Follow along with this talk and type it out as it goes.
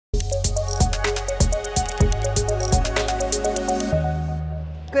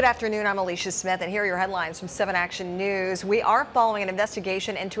Good afternoon, I'm Alicia Smith, and here are your headlines from 7 Action News. We are following an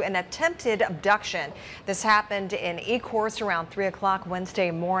investigation into an attempted abduction. This happened in Ecorse around 3 o'clock Wednesday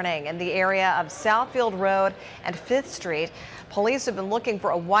morning in the area of Southfield Road and 5th Street. Police have been looking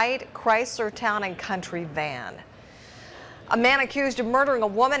for a white Chrysler Town and Country van. A man accused of murdering a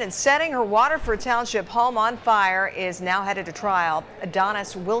woman and setting her Waterford Township home on fire is now headed to trial.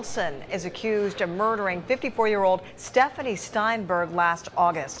 Adonis Wilson is accused of murdering 54-year-old Stephanie Steinberg last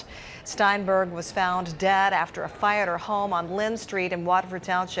August. Steinberg was found dead after a fire at her home on Lynn Street in Waterford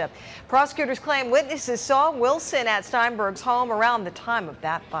Township. Prosecutors claim witnesses saw Wilson at Steinberg's home around the time of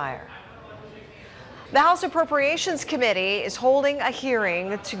that fire. The House Appropriations Committee is holding a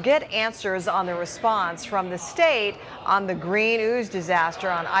hearing to get answers on the response from the state on the green ooze disaster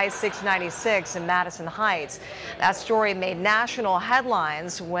on I-696 in Madison Heights. That story made national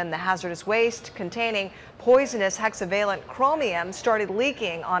headlines when the hazardous waste containing poisonous hexavalent chromium started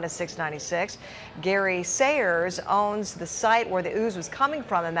leaking onto 696. Gary Sayers owns the site where the ooze was coming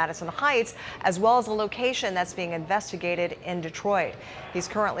from in Madison Heights, as well as a location that's being investigated in Detroit. He's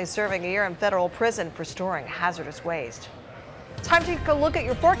currently serving a year in federal prison for storing hazardous waste. Time to take a look at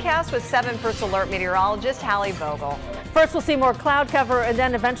your forecast with 7 First Alert meteorologist Hallie Vogel. First, we'll see more cloud cover and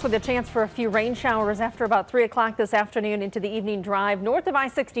then eventually the chance for a few rain showers after about 3 o'clock this afternoon into the evening drive. North of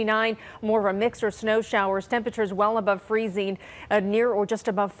I-69, more of a mix or snow showers. Temperatures well above freezing, near or just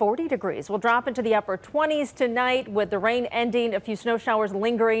above 40 degrees. We'll drop into the upper 20s tonight with the rain ending, a few snow showers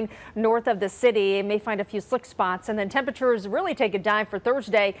lingering north of the city. You may find a few slick spots, and then temperatures really take a dive for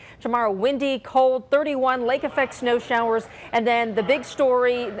Thursday. Tomorrow, windy, cold, 31 lake effect snow showers, and then the big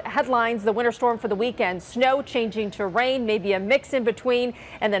story headlines, the winter storm for the weekend. Snow changing to rain, maybe a mix in between,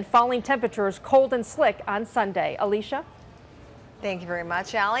 and then falling temperatures, cold and slick on Sunday. Alicia? Thank you very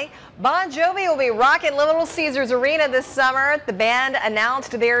much, Allie. Bon Jovi will be rocking Little Caesars Arena this summer. The band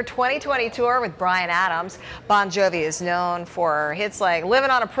announced their 2020 tour with Bryan Adams. Bon Jovi is known for hits like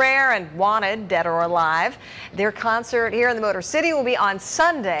Living on a Prayer and Wanted, Dead or Alive. Their concert here in the Motor City will be on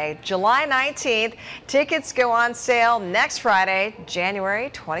Sunday, July 19th. Tickets go on sale next Friday,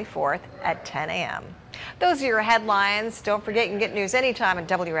 January 24th at 10 a.m. Those are your headlines. Don't forget you can get news anytime at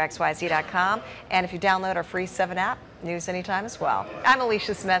WXYZ.com. And if you download our free 7 app, news anytime as well. I'm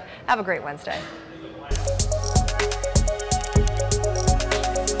Alicia Smith. Have a great Wednesday.